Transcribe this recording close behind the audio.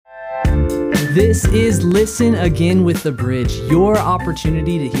This is Listen Again with The Bridge, your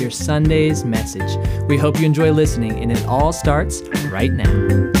opportunity to hear Sunday's message. We hope you enjoy listening, and it all starts right now.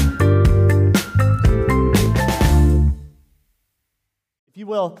 If you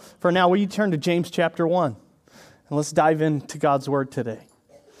will, for now, will you turn to James chapter 1? And let's dive into God's Word today.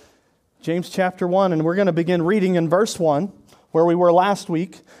 James chapter 1, and we're going to begin reading in verse 1, where we were last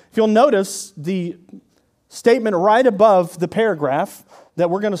week. If you'll notice the statement right above the paragraph that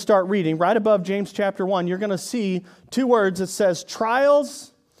we're going to start reading, right above James chapter 1, you're going to see two words. It says,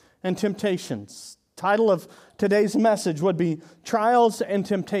 trials and temptations. Title of today's message would be Trials and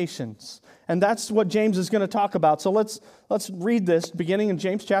Temptations. And that's what James is going to talk about. So let's read this, beginning in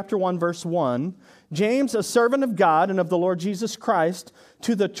James chapter 1, verse 1. James, a servant of God and of the Lord Jesus Christ,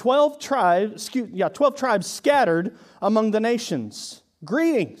 to the 12 tribes scattered among the nations.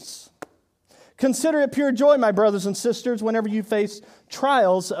 Greetings. Consider it pure joy, my brothers and sisters, whenever you face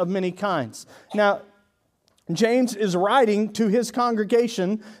trials of many kinds. Now, James is writing to his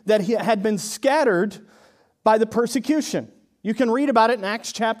congregation that he had been scattered by the persecution. You can read about it in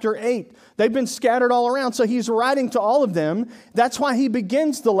Acts chapter 8. They've been scattered all around, so he's writing to all of them. That's why he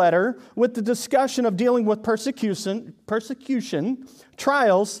begins the letter with the discussion of dealing with persecution,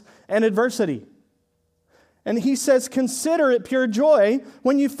 trials, and adversity. And he says, consider it pure joy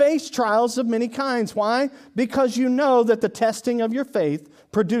when you face trials of many kinds. Why? Because you know that the testing of your faith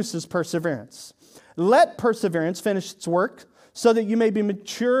produces perseverance. Let perseverance finish its work so that you may be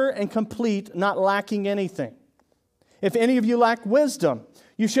mature and complete, not lacking anything. If any of you lack wisdom,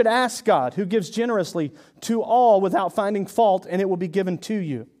 you should ask God, who gives generously to all without finding fault, and it will be given to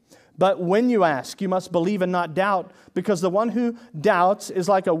you. But when you ask, you must believe and not doubt, because the one who doubts is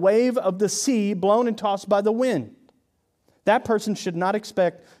like a wave of the sea blown and tossed by the wind. That person should not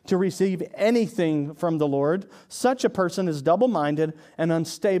expect to receive anything from the Lord. Such a person is double-minded and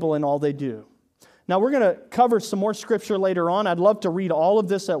unstable in all they do. Now, we're going to cover some more scripture later on. I'd love to read all of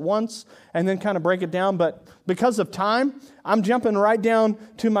this at once and then kind of break it down. But because of time, I'm jumping right down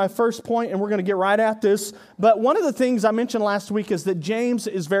to my first point, and we're going to get right at this. But one of the things I mentioned last week is that James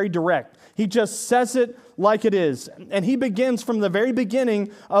is very direct. He just says it like it is. And he begins from the very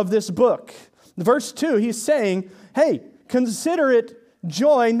beginning of this book. Verse 2, he's saying, hey, consider it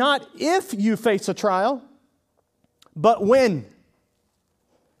joy not if you face a trial, but when.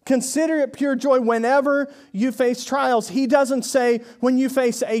 Consider it pure joy whenever you face trials. He doesn't say when you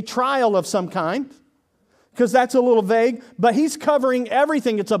face a trial of some kind, because that's a little vague, but he's covering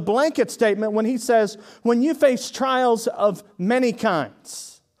everything. It's a blanket statement when he says when you face trials of many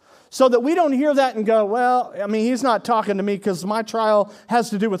kinds. So that we don't hear that and go, well, I mean, he's not talking to me because my trial has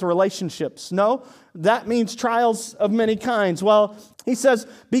to do with relationships. No, that means trials of many kinds. Well, he says,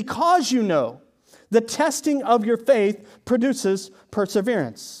 because you know the testing of your faith produces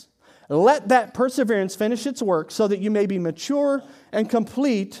perseverance. Let that perseverance finish its work so that you may be mature and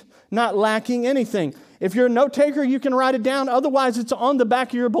complete, not lacking anything. If you're a note taker, you can write it down. Otherwise, it's on the back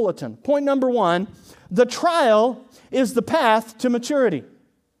of your bulletin. Point number 1, the trial is the path to maturity.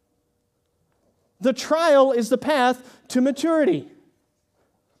 The trial is the path to maturity.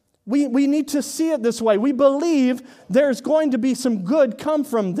 We need to see it this way. We believe there's going to be some good come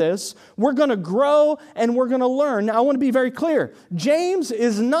from this. We're going to grow and we're going to learn. Now, I want to be very clear. James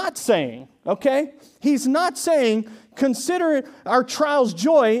is not saying, okay? He's not saying consider our trials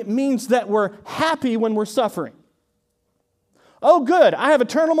joy means that we're happy when we're suffering. Oh, good. I have a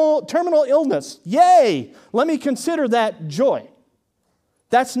terminal illness. Yay! Let me consider that joy.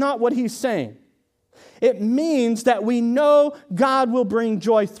 That's not what he's saying. It means that we know God will bring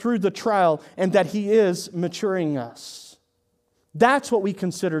joy through the trial and that He is maturing us. That's what we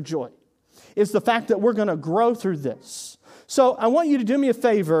consider joy, is the fact that we're going to grow through this. So I want you to do me a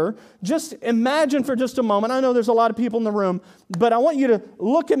favor. Just imagine for just a moment. I know there's a lot of people in the room, but I want you to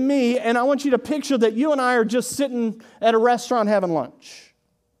look at me and I want you to picture that you and I are just sitting at a restaurant having lunch.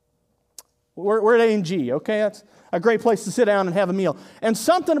 We're at A&G, okay? That's a great place to sit down and have a meal. And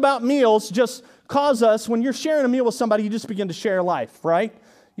something about meals just cause us, when you're sharing a meal with somebody, you just begin to share life, right?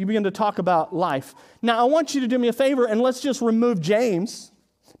 You begin to talk about life. Now, I want you to do me a favor, and let's just remove James.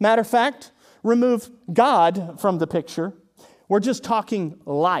 Matter of fact, remove God from the picture. We're just talking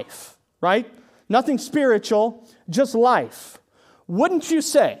life, right? Nothing spiritual, just life. Wouldn't you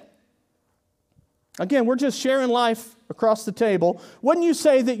say, again, we're just sharing life across the table, wouldn't you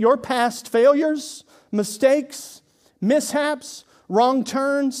say that your past failures, mistakes, mishaps, wrong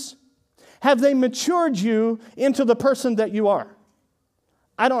turns, have they matured you into the person that you are?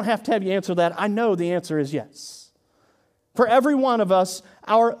 I don't have to have you answer that. I know the answer is yes. For every one of us,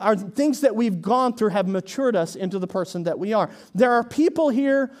 our things that we've gone through have matured us into the person that we are. There are people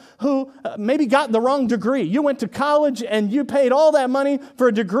here who maybe got the wrong degree. You went to college and you paid all that money for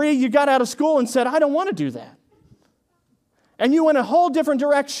a degree. You got out of school and said, I don't want to do that. And you went a whole different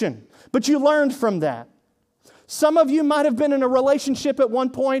direction, but you learned from that. Some of you might have been in a relationship at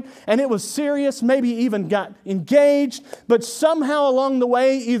one point and it was serious, maybe even got engaged, but somehow along the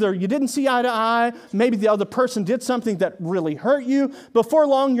way, either you didn't see eye to eye, maybe the other person did something that really hurt you. Before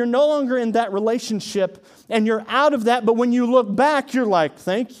long, you're no longer in that relationship and you're out of that, but when you look back, you're like,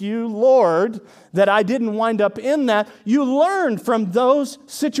 thank you, Lord, that I didn't wind up in that. You learn from those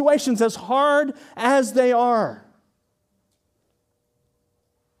situations as hard as they are.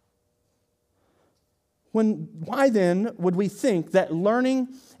 Why then would we think that learning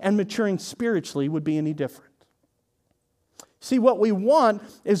and maturing spiritually would be any different? See, what we want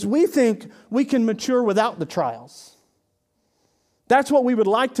is we think we can mature without the trials. That's what we would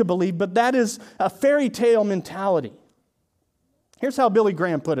like to believe, but that is a fairy tale mentality. Here's how Billy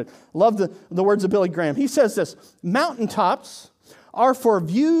Graham put it. Love the words of Billy Graham. He says this, mountaintops are for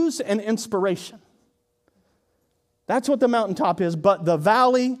views and inspiration. That's what the mountaintop is, but the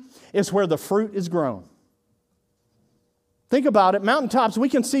valley is where the fruit is grown. Think about it. Mountaintops, we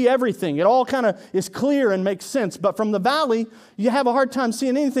can see everything. It all kind of is clear and makes sense. But from the valley, you have a hard time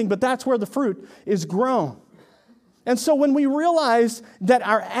seeing anything, but that's where the fruit is grown. And so when we realize that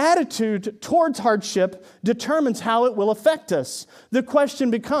our attitude towards hardship determines how it will affect us, the question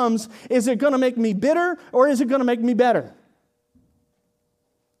becomes, is it going to make me bitter or is it going to make me better?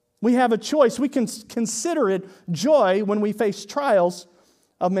 We have a choice. We can consider it joy when we face trials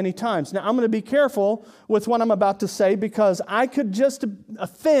of many times. Now, I'm going to be careful with what I'm about to say because I could just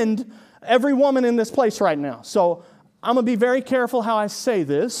offend every woman in this place right now. So I'm going to be very careful how I say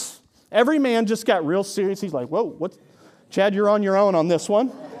this. Every man just got real serious. He's like, whoa, what? Chad, you're on your own on this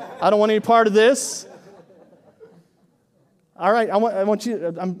one. I don't want any part of this. All right, I want you,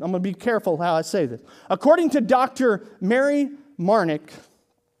 I'm going to be careful how I say this. According to Dr. Mary Marnick,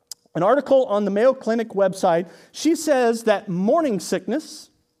 an article on the Mayo Clinic website, she says that morning sickness,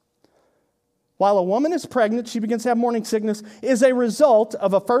 while a woman is pregnant, she begins to have morning sickness, is a result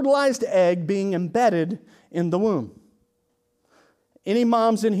of a fertilized egg being embedded in the womb. Any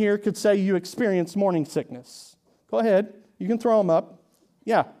moms in here could say you experienced morning sickness. Go ahead. You can throw them up.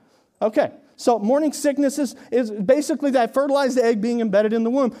 Yeah. Okay. So morning sickness is basically that fertilized egg being embedded in the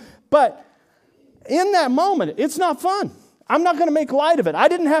womb. But in that moment, it's not fun. I'm not going to make light of it. I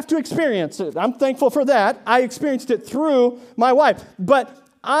didn't have to experience it. I'm thankful for that. I experienced it through my wife. But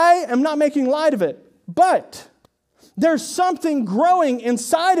I am not making light of it. But there's something growing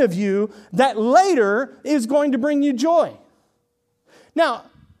inside of you that later is going to bring you joy. Now,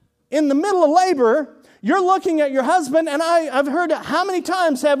 in the middle of labor, you're looking at your husband, and I've heard how many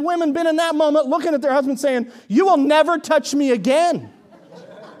times have women been in that moment looking at their husband saying, you will never touch me again.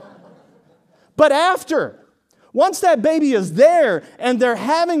 But once that baby is there and they're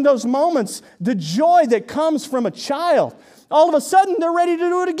having those moments, the joy that comes from a child, all of a sudden they're ready to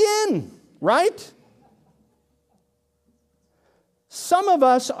do it again, right? Some of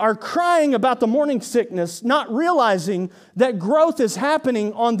us are crying about the morning sickness, not realizing that growth is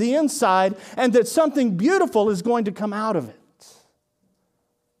happening on the inside and that something beautiful is going to come out of it.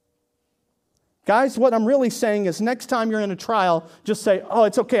 Guys, what I'm really saying is next time you're in a trial, just say, oh,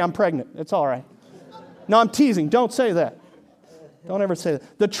 it's okay, I'm pregnant. It's all right. No, I'm teasing. Don't say that. Don't ever say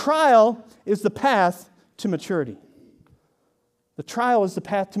that. The trial is the path to maturity. The trial is the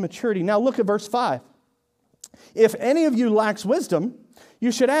path to maturity. Now look at verse 5. If any of you lacks wisdom,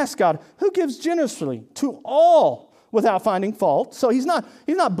 you should ask God, who gives generously to all without finding fault. So he's not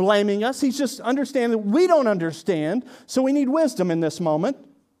blaming us. He's just understanding we don't understand. So we need wisdom in this moment.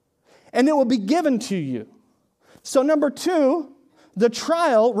 And it will be given to you. So number 2, the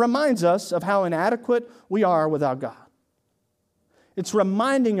trial reminds us of how inadequate we are without God. It's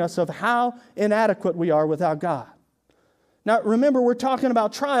reminding us of how inadequate we are without God. Now, remember, we're talking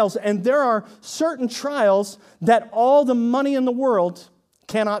about trials, and there are certain trials that all the money in the world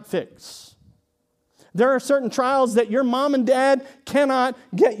cannot fix. There are certain trials that your mom and dad cannot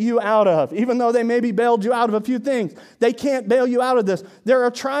get you out of, even though they maybe bailed you out of a few things. They can't bail you out of this. There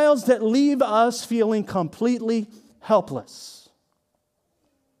are trials that leave us feeling completely helpless.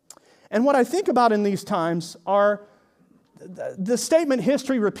 And what I think about in these times are the statement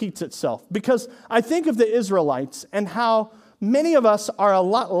history repeats itself, because I think of the Israelites and how many of us are a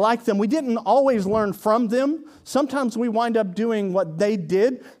lot like them. We didn't always learn from them. Sometimes we wind up doing what they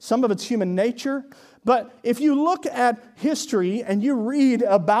did. Some of it's human nature. But if you look at history and you read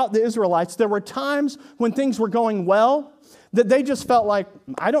about the Israelites, there were times when things were going well, That they just felt like,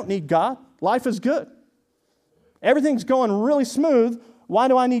 I don't need God. Life is good. Everything's going really smooth. Why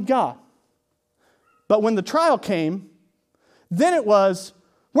do I need God? But when the trial came, then it was,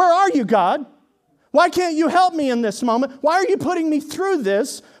 where are you, God? Why can't you help me in this moment? Why are you putting me through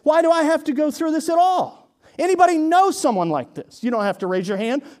this? Why do I have to go through this at all? Anybody know someone like this? You don't have to raise your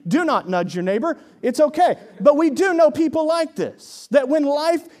hand. Do not nudge your neighbor. It's okay. But we do know people like this, that when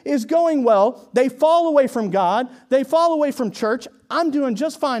life is going well, they fall away from God. They fall away from church. I'm doing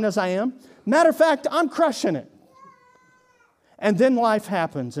just fine as I am. Matter of fact, I'm crushing it. And then life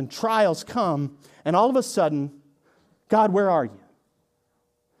happens and trials come, and all of a sudden, God, where are you?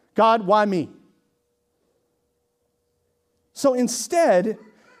 God, why me? So instead,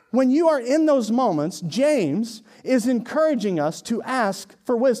 when you are in those moments, James is encouraging us to ask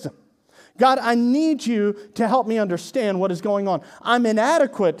for wisdom. God, I need you to help me understand what is going on. I'm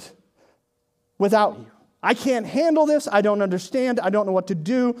inadequate without you. I can't handle this. I don't understand. I don't know what to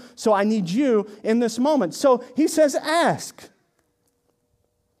do. So I need you in this moment. So he says, ask.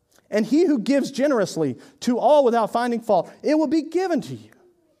 And he who gives generously to all without finding fault, it will be given to you.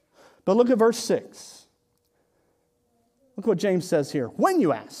 But look at verse 6. Look what James says here. When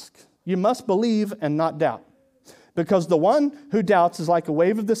you ask, you must believe and not doubt. Because the one who doubts is like a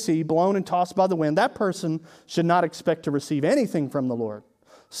wave of the sea, blown and tossed by the wind. That person should not expect to receive anything from the Lord.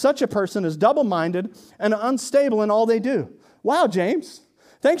 Such a person is double-minded and unstable in all they do. Wow, James.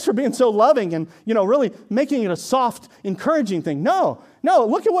 Thanks for being so loving and, really making it a soft, encouraging thing. No,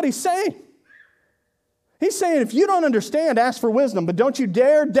 look at what he's saying. He's saying, if you don't understand, ask for wisdom, but don't you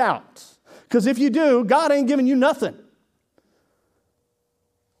dare doubt. Because if you do, God ain't giving you nothing.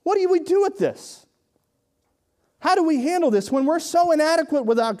 What do we do with this? How do we handle this? When we're so inadequate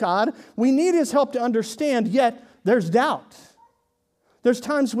without God, we need His help to understand, yet there's doubt. There's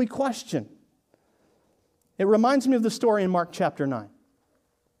times we question. It reminds me of the story in Mark chapter 9.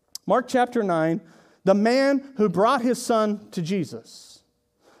 Mark chapter 9, the man who brought his son to Jesus,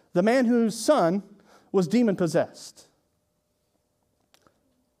 the man whose son was demon-possessed.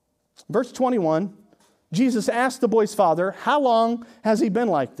 Verse 21, Jesus asked the boy's father, how long has he been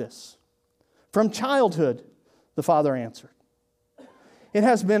like this? From childhood, the father answered. It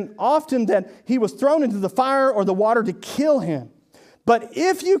has been often that he was thrown into the fire or the water to kill him. But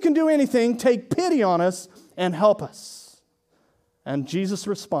if you can do anything, take pity on us and help us. And Jesus'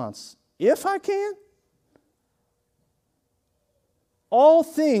 response, if I can? All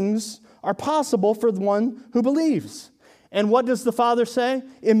things are possible for the one who believes. And what does the father say?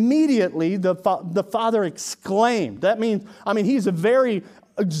 Immediately, the father exclaimed. That means, he's very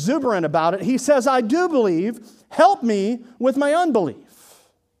exuberant about it. He says, I do believe. Help me with my unbelief.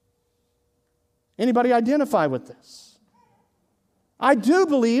 Anybody identify with this? I do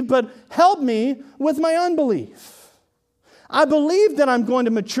believe, but help me with my unbelief. I believe that I'm going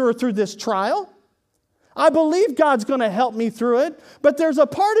to mature through this trial. I believe God's going to help me through it, but there's a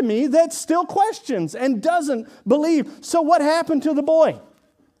part of me that still questions and doesn't believe. So what happened to the boy?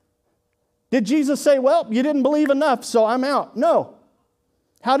 Did Jesus say, well, you didn't believe enough, so I'm out? No.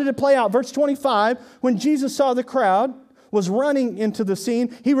 How did it play out? Verse 25, when Jesus saw the crowd was running into the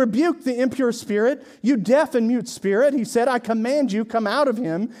scene, he rebuked the impure spirit. You deaf and mute spirit, he said, I command you, come out of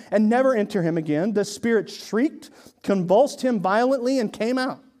him and never enter him again. The spirit shrieked, convulsed him violently, and came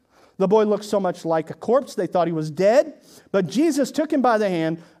out. The boy looked so much like a corpse, they thought he was dead. But Jesus took him by the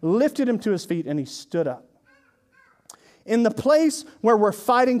hand, lifted him to his feet, and he stood up. In the place where we're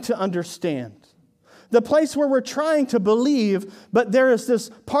fighting to understand, the place where we're trying to believe, but there is this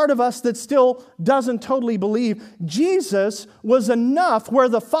part of us that still doesn't totally believe, Jesus was enough where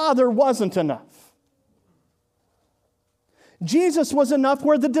the Father wasn't enough. Jesus was enough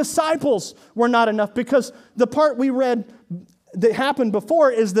where the disciples were not enough, because the part we read that happened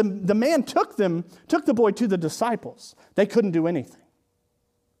before is the man took the boy to the disciples. They couldn't do anything.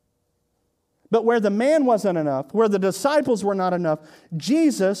 But where the man wasn't enough, where the disciples were not enough,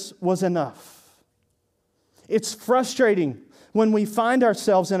 Jesus was enough. It's frustrating when we find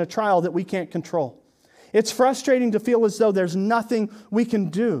ourselves in a trial that we can't control. It's frustrating to feel as though there's nothing we can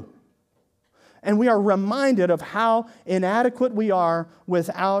do. And we are reminded of how inadequate we are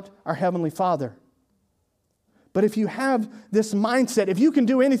without our Heavenly Father. But if you have this mindset, if you can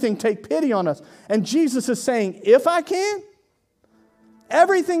do anything, take pity on us. And Jesus is saying, if I can,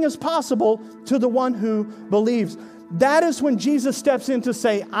 everything is possible to the one who believes. That is when Jesus steps in to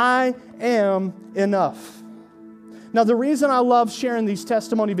say, I am enough. Now, the reason I love sharing these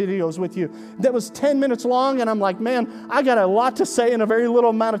testimony videos with you, that was 10 minutes long, and I'm like, man, I got a lot to say in a very little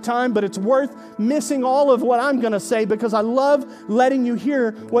amount of time, but it's worth missing all of what I'm going to say because I love letting you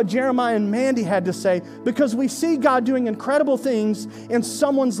hear what Jeremiah and Mandy had to say, because we see God doing incredible things in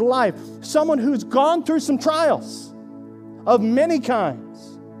someone's life, someone who's gone through some trials of many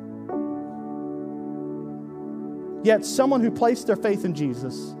kinds, yet someone who placed their faith in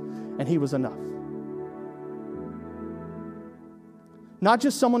Jesus, and He was enough. Not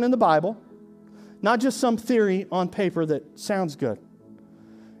just someone in the Bible, not just some theory on paper that sounds good.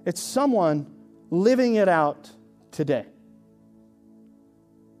 It's someone living it out today.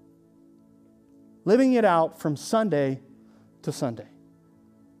 Living it out from Sunday to Sunday.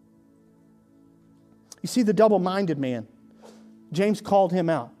 You see, the double-minded man, James called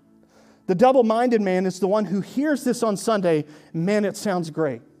him out. The double-minded man is the one who hears this on Sunday, man, it sounds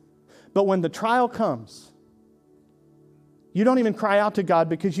great. But when the trial comes, you don't even cry out to God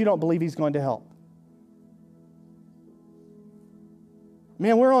because you don't believe He's going to help.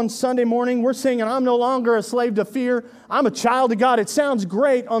 Man, we're on Sunday morning, we're singing, I'm no longer a slave to fear, I'm a child of God. It sounds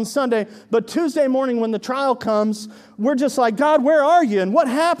great on Sunday, but Tuesday morning when the trial comes, we're just like, God, where are you? And what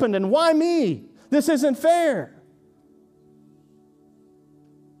happened? And why me? This isn't fair.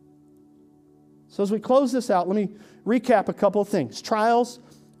 So as we close this out, let me recap a couple of things. Trials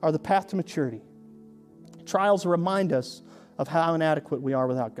are the path to maturity. Trials remind us of how inadequate we are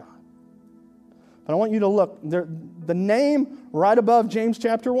without God. But I want you to look, the name right above James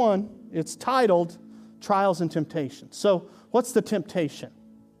chapter 1, it's titled Trials and Temptations. So what's the temptation?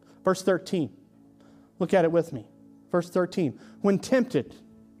 Verse 13. Look at it with me. Verse 13. When tempted,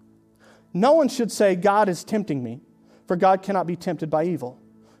 no one should say, God is tempting me, for God cannot be tempted by evil,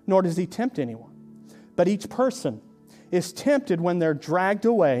 nor does He tempt anyone. But each person is tempted when they're dragged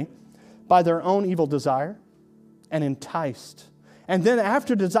away by their own evil desire and enticed. And then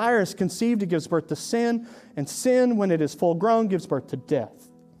after desire is conceived, it gives birth to sin. And sin, when it is full grown, gives birth to death.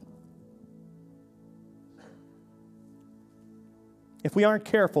 If we aren't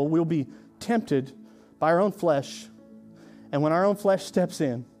careful, we'll be tempted by our own flesh. And when our own flesh steps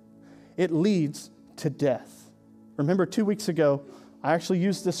in, it leads to death. Remember 2 weeks ago, I actually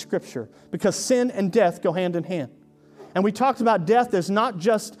used this scripture because sin and death go hand in hand. And we talked about death as not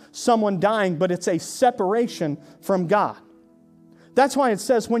just someone dying, but it's a separation from God. That's why it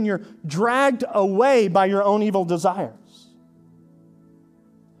says when you're dragged away by your own evil desires,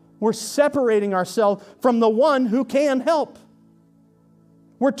 we're separating ourselves from the one who can help.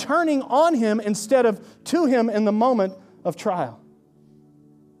 We're turning on Him instead of to Him in the moment of trial.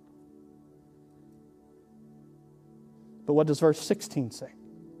 But what does verse 16 say?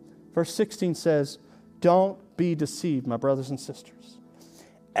 Verse 16 says, don't be deceived, my brothers and sisters.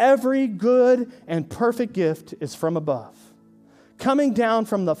 Every good and perfect gift is from above, coming down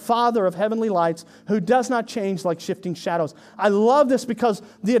from the Father of heavenly lights, who does not change like shifting shadows. I love this because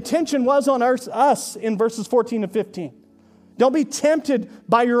the attention was on us in verses 14 and 15. Don't be tempted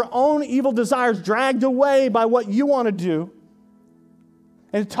by your own evil desires, dragged away by what you want to do.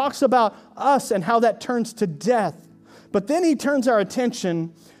 And it talks about us and how that turns to death. But then he turns our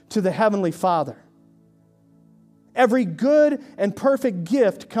attention to the Heavenly Father. Every good and perfect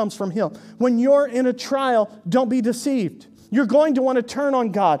gift comes from Him. When you're in a trial, don't be deceived. You're going to want to turn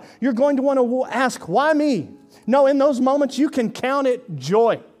on God. You're going to want to ask, why me? No, in those moments, you can count it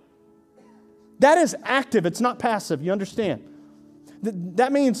joy. That is active. It's not passive. You understand?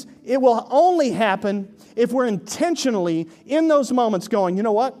 That means it will only happen if we're intentionally in those moments going, you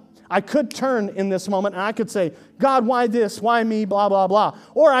know what? I could turn in this moment and I could say, God, why this? Why me? Blah, blah, blah.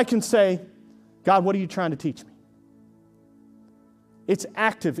 Or I can say, God, what are you trying to teach me? It's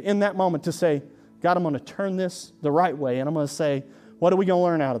active in that moment to say, God, I'm going to turn this the right way, and I'm going to say, what are we going to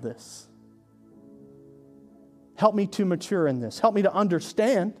learn out of this? Help me to mature in this. Help me to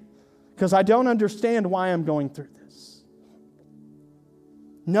understand, because I don't understand why I'm going through this.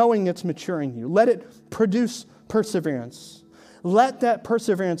 Knowing it's maturing you. Let it produce perseverance. Let that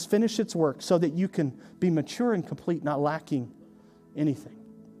perseverance finish its work so that you can be mature and complete, not lacking anything.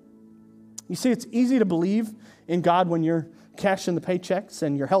 You see, it's easy to believe in God when you're cashing the paychecks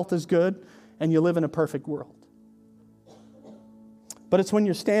and your health is good and you live in a perfect world. But it's when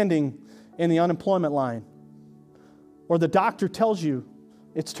you're standing in the unemployment line, or the doctor tells you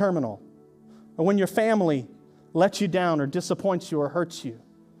it's terminal, or when your family lets you down or disappoints you or hurts you,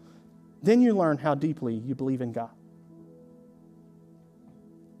 then you learn how deeply you believe in God.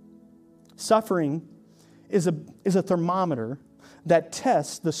 Suffering is a thermometer that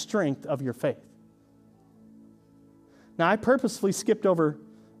tests the strength of your faith. Now, I purposefully skipped over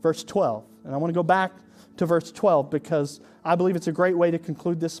verse 12, and I want to go back to verse 12 because I believe it's a great way to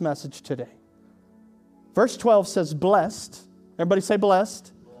conclude this message today. Verse 12 says, blessed. Everybody say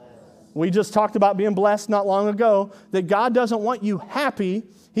blessed. We just talked about being blessed not long ago, that God doesn't want you happy,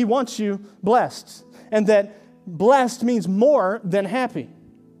 He wants you blessed. And that blessed means more than happy.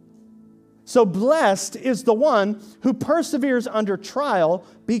 So blessed is the one who perseveres under trial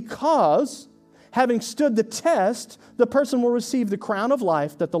because, having stood the test, the person will receive the crown of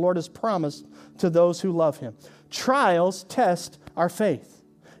life that the Lord has promised to those who love Him. Trials test our faith.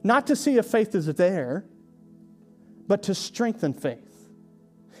 Not to see if faith is there, but to strengthen faith.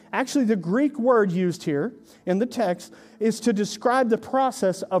 Actually, the Greek word used here in the text is to describe the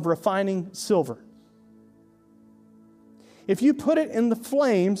process of refining silver. If you put it in the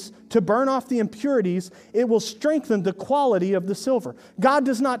flames to burn off the impurities, it will strengthen the quality of the silver. God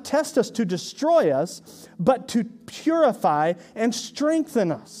does not test us to destroy us, but to purify and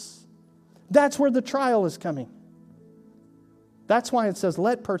strengthen us. That's where the trial is coming. That's why it says,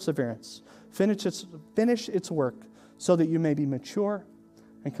 let perseverance finish its work so that you may be mature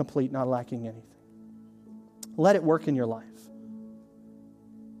and complete, not lacking anything. Let it work in your life.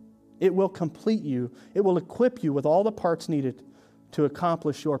 It will complete you. It will equip you with all the parts needed to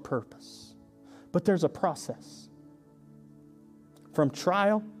accomplish your purpose. But there's a process. From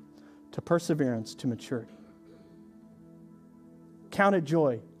trial to perseverance to maturity. Count it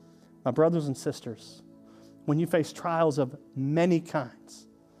joy, my brothers and sisters, when you face trials of many kinds.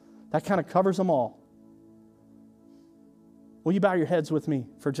 That kind of covers them all. Will you bow your heads with me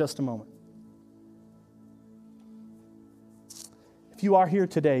for just a moment? If you are here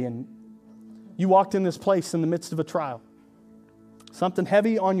today and you walked in this place in the midst of a trial, something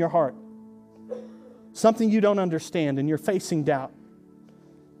heavy on your heart, something you don't understand, and you're facing doubt.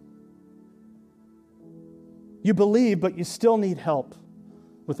 You believe, but you still need help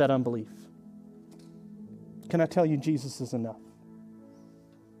with that unbelief. Can I tell you Jesus is enough?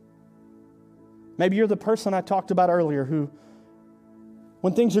 Maybe you're the person I talked about earlier who,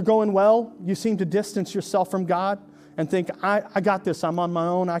 when things are going well, you seem to distance yourself from God and think, I got this, I'm on my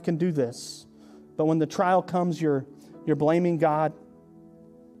own, I can do this. But when the trial comes, you're blaming God.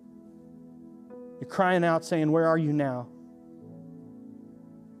 You're crying out saying, where are you now?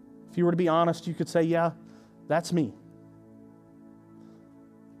 If you were to be honest, you could say, yeah, that's me.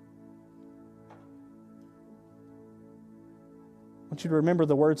 I want you to remember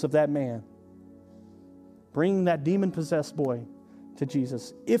the words of that man, bringing that demon-possessed boy to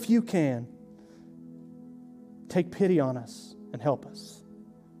Jesus. If you can, take pity on us and help us.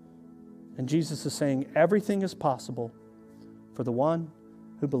 And Jesus is saying, everything is possible for the one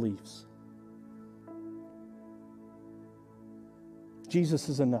who believes. Jesus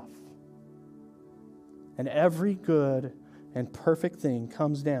is enough. And every good and perfect thing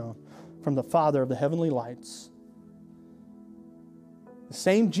comes down from the Father of the heavenly lights. The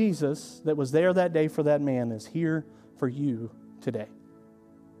same Jesus that was there that day for that man is here for you today.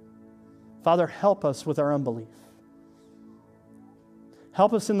 Father, help us with our unbelief.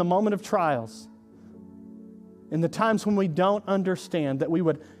 Help us in the moment of trials, in the times when we don't understand, that we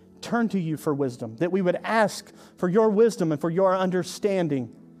would turn to you for wisdom, that we would ask for your wisdom and for your understanding,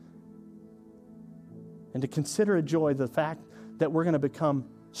 and to consider a joy the fact that we're going to become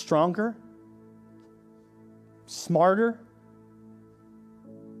stronger, smarter,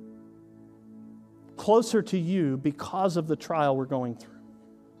 closer to you because of the trial we're going through.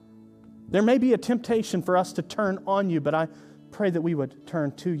 There may be a temptation for us to turn on you, but I pray that we would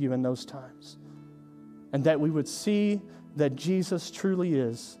turn to you in those times and that we would see that Jesus truly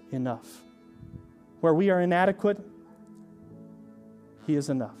is enough. Where we are inadequate, He is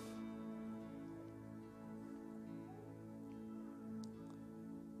enough.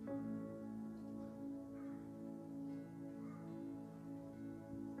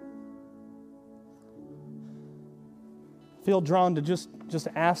 Feel drawn to just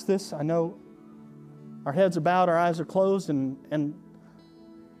ask this. I know our heads are bowed, our eyes are closed, and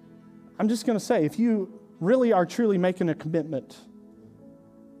I'm just going to say, if you really are truly making a commitment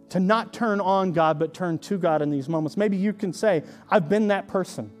to not turn on God, but turn to God in these moments, maybe you can say, I've been that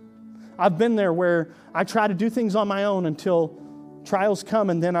person. I've been there where I try to do things on my own until trials come,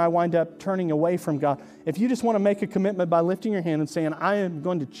 and then I wind up turning away from God. If you just want to make a commitment by lifting your hand and saying, I am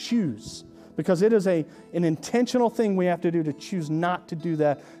going to choose, because it is an intentional thing we have to do to choose not to do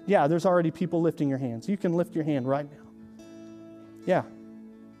that. Yeah, there's already people lifting your hands. You can lift your hand right now. Yeah.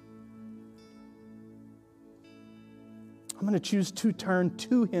 I'm going to choose to turn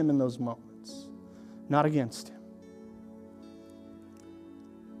to Him in those moments, not against Him.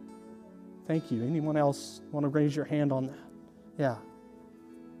 Thank you. Anyone else want to raise your hand on that? Yeah.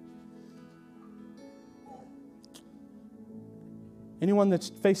 Anyone that's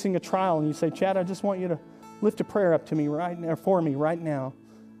facing a trial and you say, Chad, I just want you to lift a prayer up to me right now, for me right now.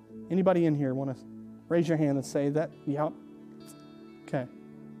 Anybody in here want to raise your hand and say that? Yep. Okay.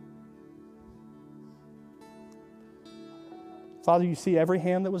 Father, you see every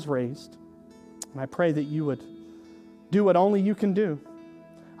hand that was raised. And I pray that you would do what only you can do.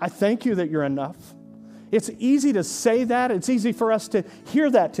 I thank you that you're enough. It's easy to say that. It's easy for us to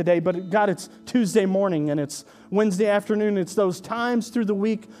hear that today, but God, it's Tuesday morning and it's Wednesday afternoon. It's those times through the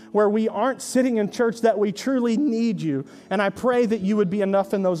week where we aren't sitting in church that we truly need you. And I pray that you would be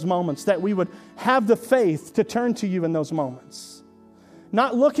enough in those moments, that we would have the faith to turn to you in those moments.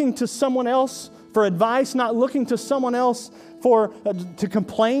 Not looking to someone else for advice, not looking to someone else to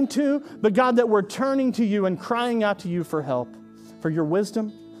complain to, but God, that we're turning to you and crying out to you for help, for your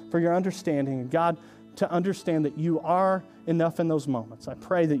wisdom, for your understanding. And God, to understand that you are enough in those moments. I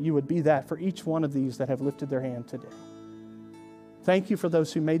pray that you would be that for each one of these that have lifted their hand today. Thank you for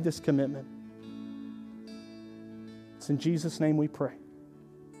those who made this commitment. It's in Jesus' name we pray.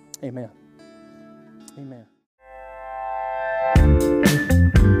 Amen. Amen.